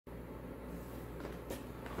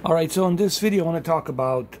Alright, so in this video I want to talk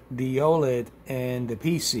about the OLED and the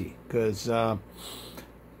PC, because I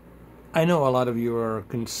know a lot of you are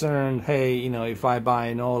concerned, hey, if I buy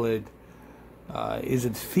an OLED, is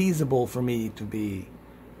it feasible for me to be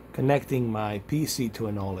connecting my PC to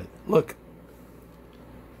an OLED? Look,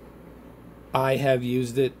 I have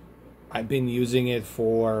used it. I've been using it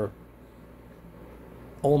for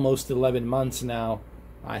almost 11 months now.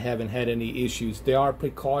 I haven't had any issues. There are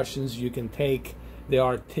precautions you can take. There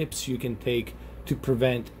are tips you can take to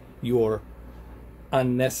prevent your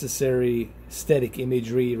unnecessary static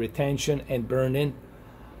imagery retention and burn-in.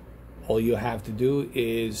 All you have to do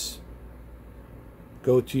is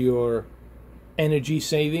go to your energy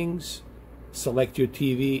savings, select your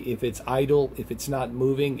TV. If it's idle, if it's not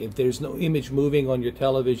moving, if there's no image moving on your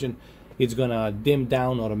television, it's gonna dim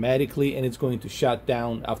down automatically and it's going to shut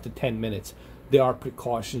down after 10 minutes. There are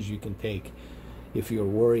precautions you can take if you're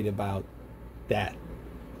worried about that.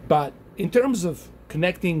 But in terms of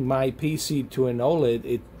connecting my PC to an OLED,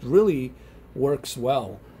 it really works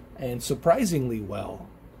well, and surprisingly well.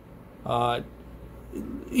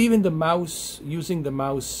 Even the mouse, using the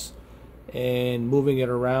mouse and moving it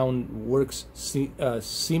around works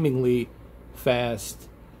seemingly fast.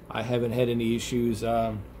 I haven't had any issues.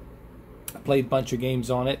 I played a bunch of games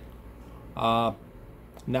on it.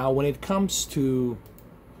 Now when it comes to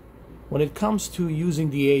using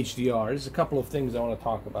the HDR, there's a couple of things I want to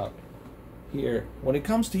talk about here. When it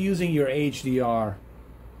comes to using your HDR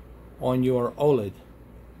on your OLED,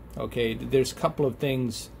 okay, there's a couple of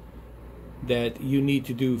things that you need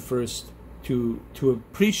to do first to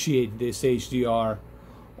appreciate this HDR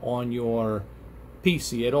on your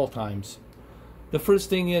PC at all times. The first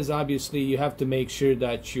thing is, obviously, you have to make sure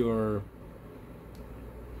that your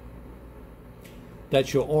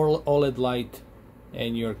OLED light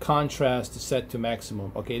and your contrast is set to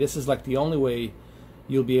maximum. Okay, this is like the only way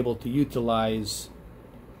you'll be able to utilize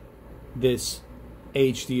this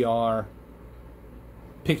HDR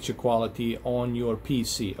picture quality on your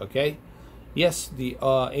PC. Okay, yes, the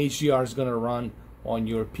HDR is going to run on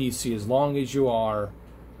your PC as long as you are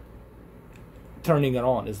turning it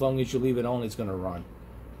on. As long as you leave it on, it's going to run.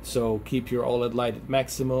 So keep your OLED light at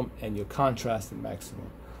maximum and your contrast at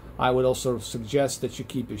maximum. I would also suggest that you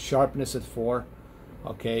keep your sharpness at 4.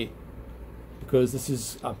 Okay, because this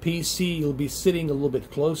is a PC, you'll be sitting a little bit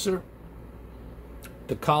closer.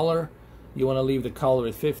 The color, you want to leave the color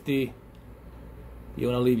at 50. You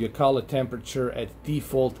want to leave your color temperature at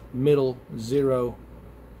default middle 0.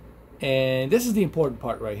 And this is the important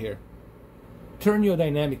part right here. Turn your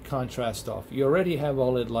dynamic contrast off. You already have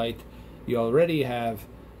OLED light. You already have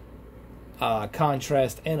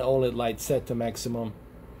contrast and OLED light set to maximum.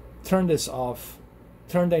 Turn this off.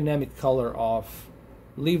 Turn dynamic color off.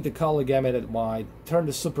 Leave the color gamut at wide. Turn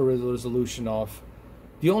the super resolution off.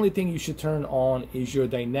 The only thing you should turn on is your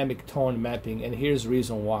dynamic tone mapping, and here's the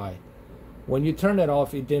reason why. When you turn it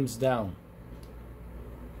off, it dims down.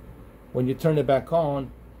 When you turn it back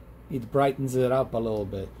on, it brightens it up a little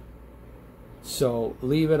bit. So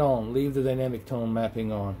leave it on. Leave the dynamic tone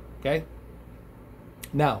mapping on. Okay?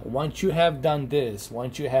 Now, once you have done this,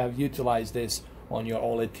 once you have utilized this on your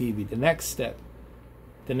OLED TV, the next step,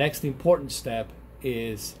 the next important step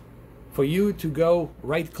is for you to go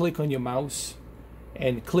right click on your mouse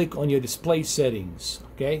and click on your display settings.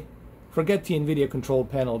 Okay, forget the NVIDIA control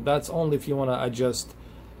panel. That's only if you want to adjust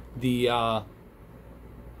the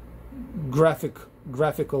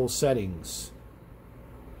graphical settings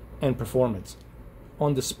and performance.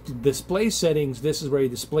 On the display settings, this is where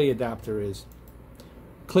your display adapter is.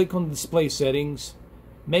 Click on the display settings.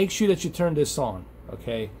 Make sure that you turn this on.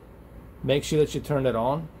 Okay, make sure that you turn it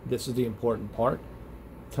on. This is the important part.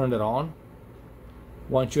 Turn it on.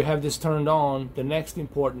 Once you have this turned on, the next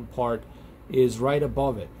important part is right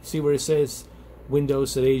above it. See where it says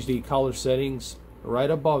Windows and HD color settings? Right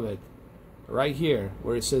above it, right here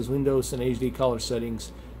where it says Windows and HD color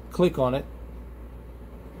settings, click on it.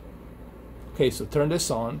 Okay, so turn this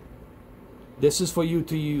on. This is for you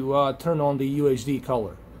to turn on the UHD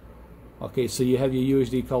color. Okay, so you have your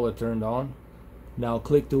UHD color turned on. Now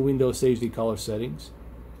click the Windows HD color settings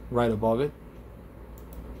right above it.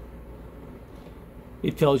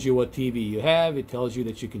 It tells you what TV you have. It tells you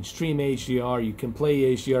that you can stream HDR. You can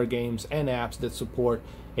play HDR games and apps that support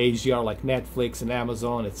HDR like Netflix and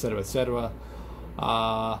Amazon, etc., etc.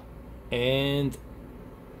 And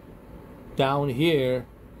down here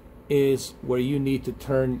is where you need to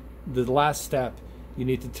turn, the last step, you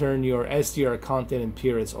need to turn your SDR content and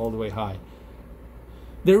appearance all the way high.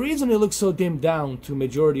 The reason it looks so dimmed down to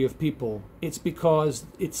majority of people, it's because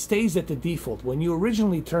it stays at the default. When you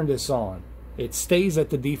originally turn this on, It stays at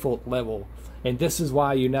the default level. And this is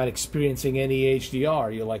why you're not experiencing any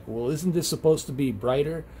HDR. You're like, well, isn't this supposed to be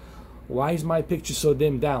brighter? Why is my picture so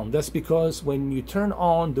dimmed down? That's because when you turn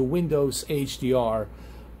on the Windows HDR,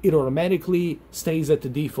 it automatically stays at the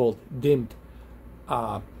default dimmed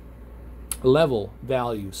level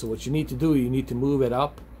value. So what you need to do, you need to move it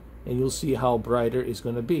up, and you'll see how brighter it's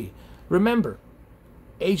going to be. Remember,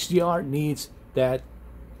 HDR needs that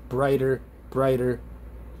brighter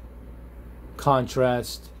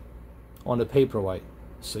contrast on the paperwhite.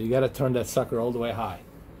 So you got to turn that sucker all the way high.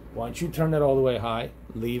 Once you turn it all the way high,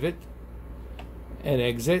 leave it and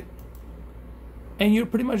exit, and you're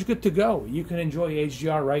pretty much good to go. You can enjoy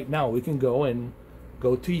HDR right now. We can go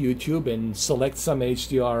to YouTube and select some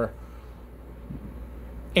HDR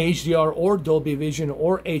or Dolby Vision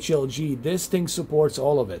or HLG. This thing supports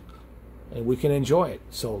all of it, and we can enjoy it.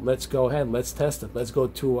 So let's go ahead, let's test it. Let's go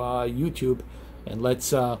to YouTube and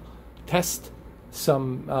let's test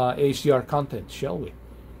some HDR content, shall we?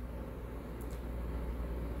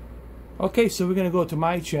 Okay, so we're gonna go to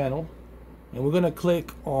my channel, and we're gonna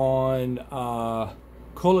click on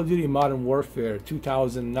Call of Duty Modern Warfare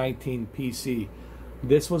 2019 PC.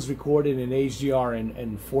 This was recorded in HDR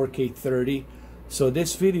and 4K 30. So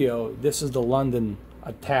this video, this is the London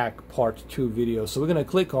Attack Part 2 video. So we're gonna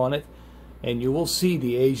click on it, and you will see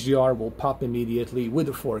the HDR will pop immediately with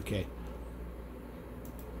the 4K.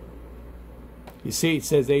 You see it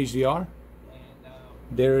says HDR?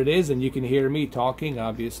 There it is, and you can hear me talking,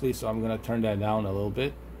 obviously, so I'm going to turn that down a little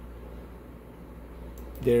bit.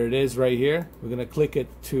 There it is right here. We're going to click it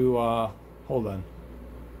to, hold on.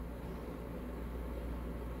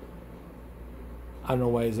 I don't know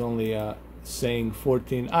why it's only saying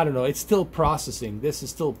 14. I don't know. It's still processing. This is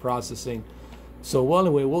still processing. So, well,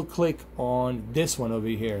 anyway, we'll click on this one over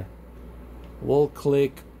here. We'll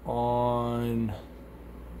click on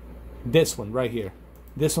this one right here.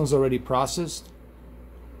 This one's already processed.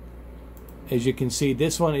 As you can see,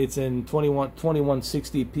 this one, it's in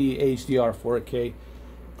 2160p HDR 4K.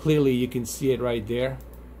 Clearly you can see it right there.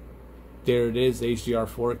 There it is, HDR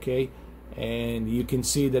 4K, and you can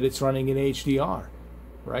see that it's running in HDR,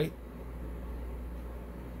 right?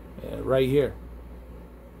 Right here.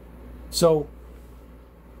 So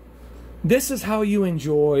this is how you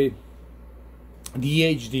enjoy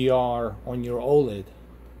the HDR on your OLED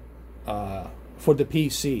for the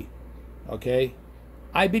PC. Okay,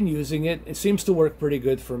 I've been using it. It seems to work pretty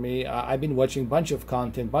good for me. I've been watching a bunch of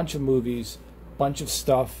content, bunch of movies, bunch of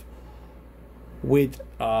stuff with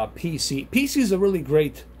PC. PC is a really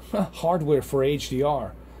great hardware for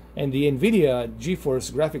HDR, and the NVIDIA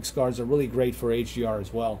GeForce graphics cards are really great for HDR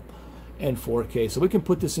as well, and 4K. So we can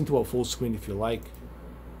put this into a full screen if you like.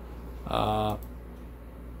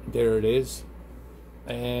 There it is,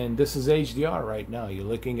 and this is HDR right now. You're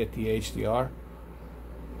looking at the HDR.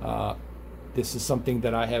 This is something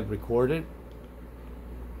that I have recorded.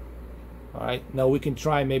 Alright, now we can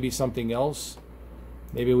try maybe something else.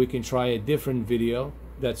 Maybe we can try a different video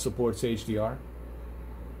that supports HDR.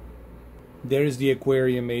 There's the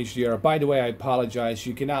Aquarium HDR. By the way, I apologize.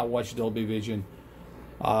 You cannot watch Dolby Vision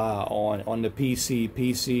on the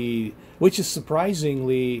PC, which is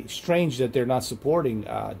surprisingly strange that they're not supporting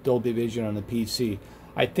Dolby Vision on the PC.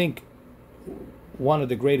 I think one of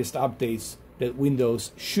the greatest updates that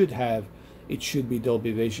Windows should have, it should be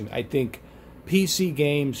Dolby Vision. I think PC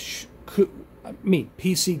games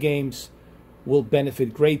PC games will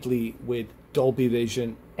benefit greatly with Dolby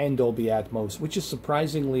Vision and Dolby Atmos, which is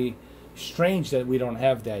surprisingly strange that we don't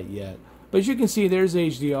have that yet. But as you can see, there's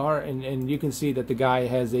HDR, and you can see that the guy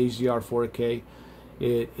has HDR 4K.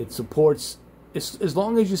 It supports, as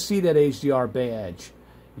long as you see that HDR badge,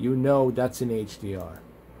 you know that's an HDR.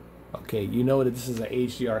 Okay, you know that this is a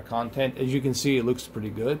HDR content. As you can see, it looks pretty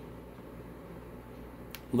good.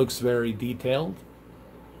 Looks very detailed.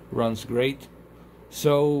 Runs great.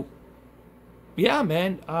 So, yeah,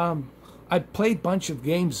 man. I played a bunch of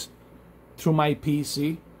games through my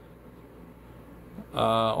PC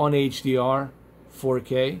on HDR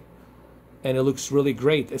 4K, and it looks really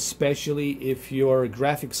great, especially if your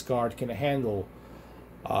graphics card can handle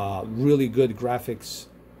really good graphics.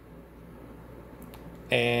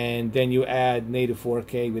 And then you add native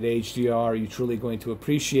 4K with HDR, you're truly going to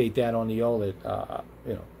appreciate that on the OLED,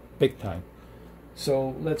 you know, big time.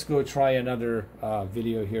 So let's go try another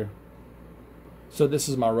video here. So this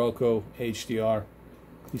is my Roku HDR.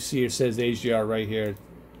 You see it says HDR right here,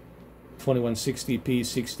 2160p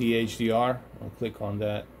 60 HDR. I'll click on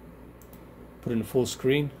that, put it in full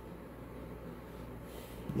screen.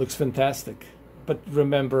 Looks fantastic. But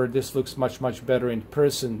remember, this looks much better in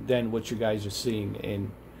person than what you guys are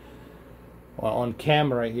seeing on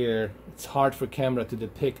camera here, it's hard for camera to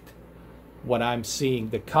depict what I'm seeing.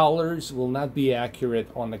 The colors will not be accurate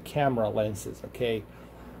on the camera lenses, okay?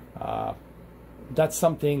 That's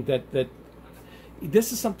something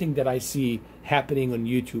this is something that I see happening on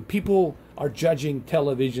YouTube. People are judging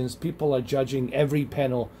televisions, people are judging every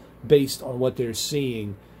panel based on what they're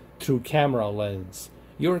seeing through camera lens.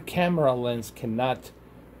 Your camera lens cannot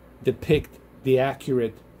depict the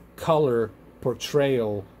accurate color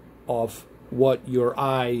portrayal of what your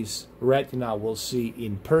eyes retina will see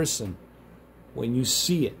in person when you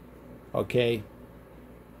see it, okay?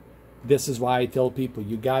 This is why I tell people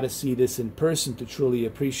you got to see this in person to truly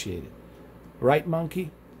appreciate it. Right,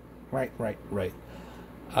 monkey? Right.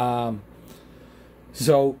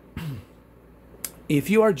 So if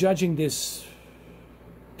you are judging this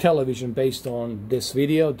television based on this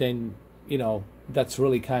video, then, you know, that's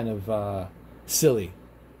really kind of silly,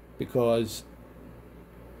 because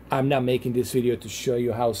I'm not making this video to show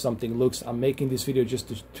you how something looks. I'm making this video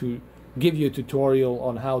just to give you a tutorial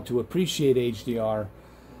on how to appreciate HDR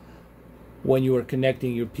when you are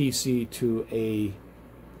connecting your PC to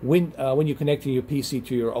when you're connecting your PC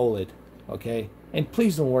to your OLED, okay? And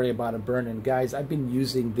please don't worry about it burning, guys. I've been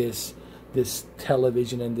using this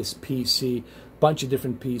television and this PC, bunch of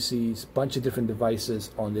different PCs, bunch of different devices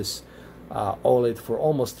on this OLED for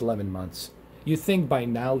almost 11 months. You think by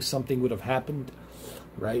now something would have happened,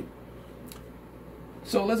 right?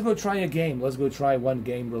 So let's go try a game. Let's go try one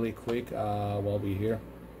game really quick while we're here.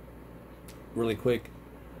 Really quick.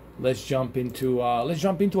 Let's jump into a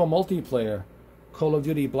multiplayer. Call of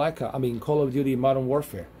Duty Call of Duty Modern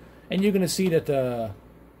Warfare. And you're gonna see that the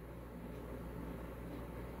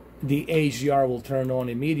HDR will turn on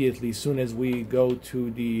immediately as soon as we go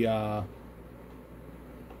to the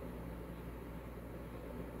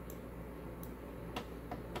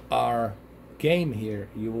our game here.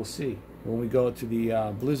 You will see when we go to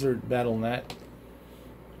the Blizzard Battle.net,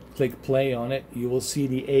 click play on it, you will see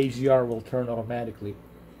the HDR will turn automatically.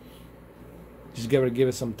 Just give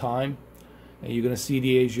it some time, and you're gonna see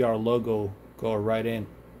the HDR logo go right in.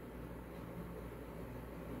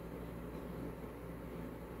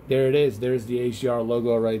 There it is. There's the HDR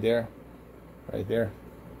logo right there. Right there.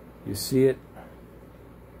 You see it?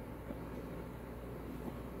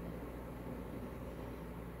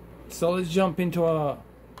 So let's jump into a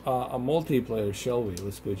multiplayer, shall we?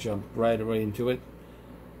 Let's go jump right away into it.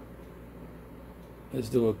 Let's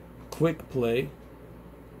do a quick play.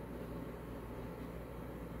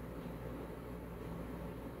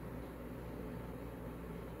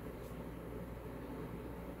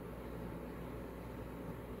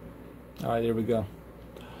 Alright, there we go.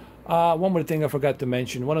 One more thing I forgot to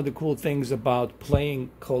mention. One of the cool things about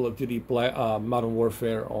playing Call of Duty Modern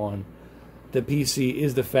Warfare on the PC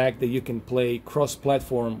is the fact that you can play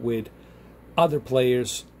cross-platform with other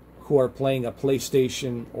players who are playing a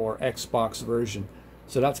PlayStation or Xbox version.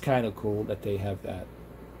 So that's kind of cool that they have that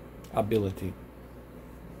ability.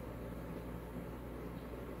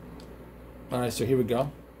 Alright, so here we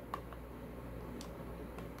go.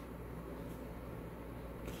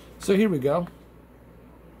 So here we go.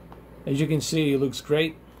 As you can see, it looks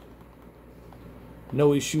great.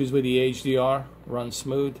 No issues with the HDR, runs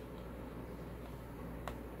smooth.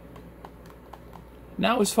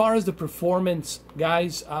 Now as far as the performance,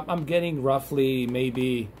 guys, I'm getting roughly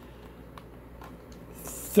maybe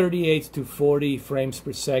 38 to 40 frames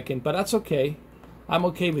per second, but that's okay. I'm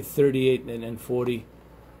okay with 38 and 40,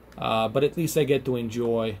 but at least I get to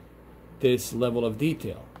enjoy this level of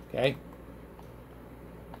detail, okay?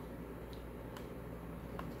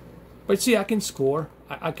 But see, I can score,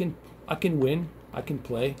 I can win, I can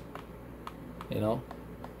play, you know,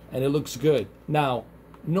 and it looks good. Now,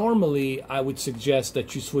 normally I would suggest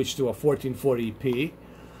that you switch to a 1440p,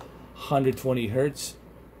 120 Hertz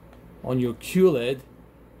on your QLED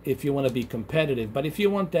if you want to be competitive. But if you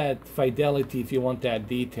want that fidelity, if you want that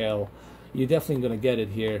detail, you're definitely going to get it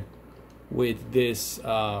here with this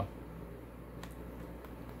OLED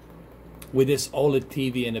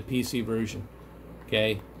TV and a PC version,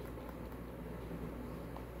 okay?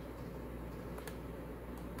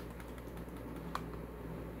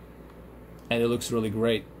 And it looks really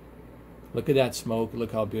great. Look at that smoke.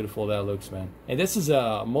 Look how beautiful that looks, man. And this is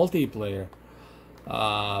a multiplayer.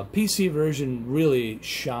 PC version really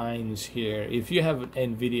shines here. If you have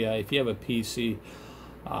NVIDIA, if you have a PC,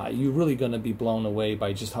 you're really going to be blown away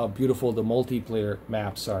by just how beautiful the multiplayer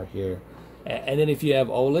maps are here. And then if you have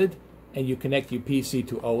OLED and you connect your PC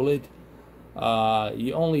to OLED,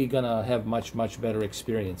 you're only going to have much better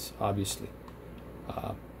experience, obviously.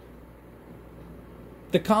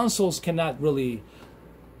 The consoles cannot really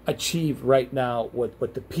achieve right now what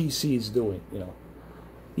the PC is doing. You know,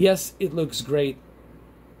 yes, it looks great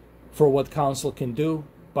for what console can do,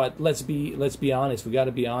 but let's be honest. We got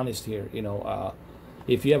to be honest here. You know,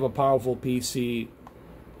 if you have a powerful PC,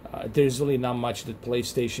 there's really not much that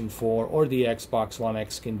PlayStation 4 or the Xbox One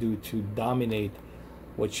X can do to dominate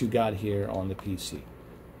what you got here on the PC.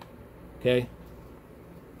 Okay?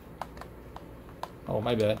 Oh,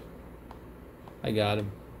 my bad. I got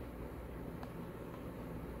him.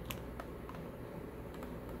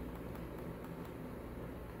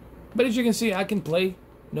 But as you can see, I can play,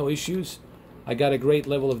 no issues. I got a great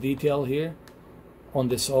level of detail here on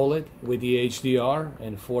this OLED with the HDR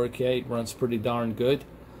and 4K. It runs pretty darn good.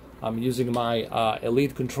 I'm using my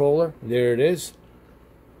Elite controller. There it is.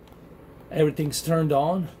 Everything's turned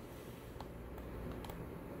on.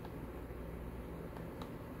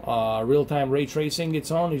 Real-time ray tracing,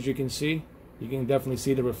 it's on, as you can see. You can definitely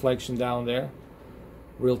see the reflection down there.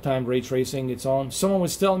 Real-time ray tracing, it's on. Someone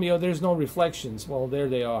was telling me, oh, there's no reflections. Well, there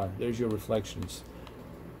they are. There's your reflections.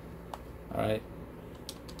 All right.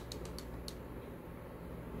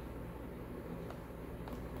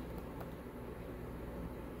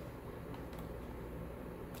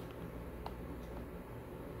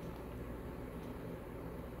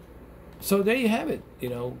 So there you have it. You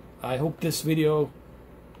know, I hope this video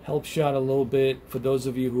helps you out a little bit for those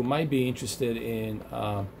of you who might be interested in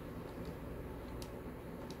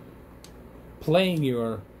playing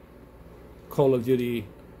your Call of Duty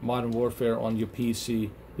Modern Warfare on your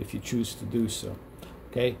PC if you choose to do so.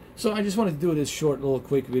 Okay, so I just wanted to do this short little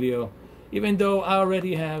quick video, even though I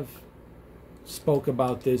already have spoke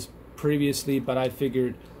about this previously, but I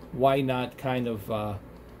figured why not kind of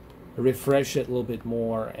refresh it a little bit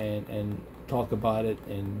more and talk about it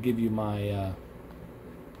and give you my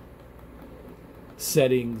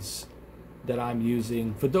settings that I'm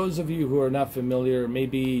using. For those of you who are not familiar,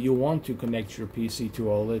 maybe you want to connect your PC to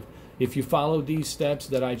OLED. If you follow these steps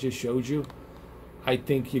that I just showed you, I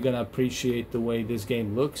think you're gonna appreciate the way this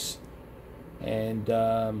game looks. And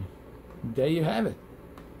there you have it.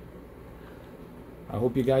 I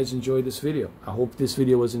hope you guys enjoyed this video. I hope this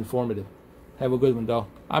video was informative. Have a good one, though.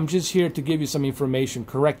 I'm just here to give you some information,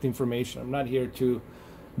 correct information. I'm not here to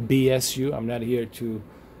BS you. I'm not here to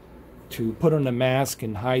put on a mask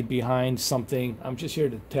and hide behind something. I'm just here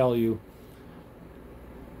to tell you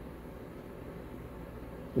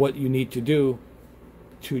what you need to do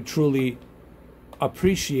to truly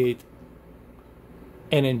appreciate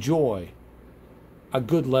and enjoy a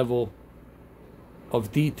good level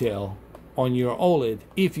of detail on your OLED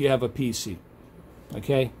if you have a PC.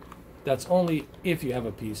 Okay? That's only if you have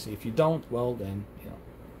a PC. If you don't, well then, you know,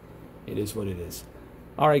 it is what it is.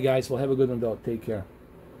 All right, guys. Well, have a good one, though. Take care.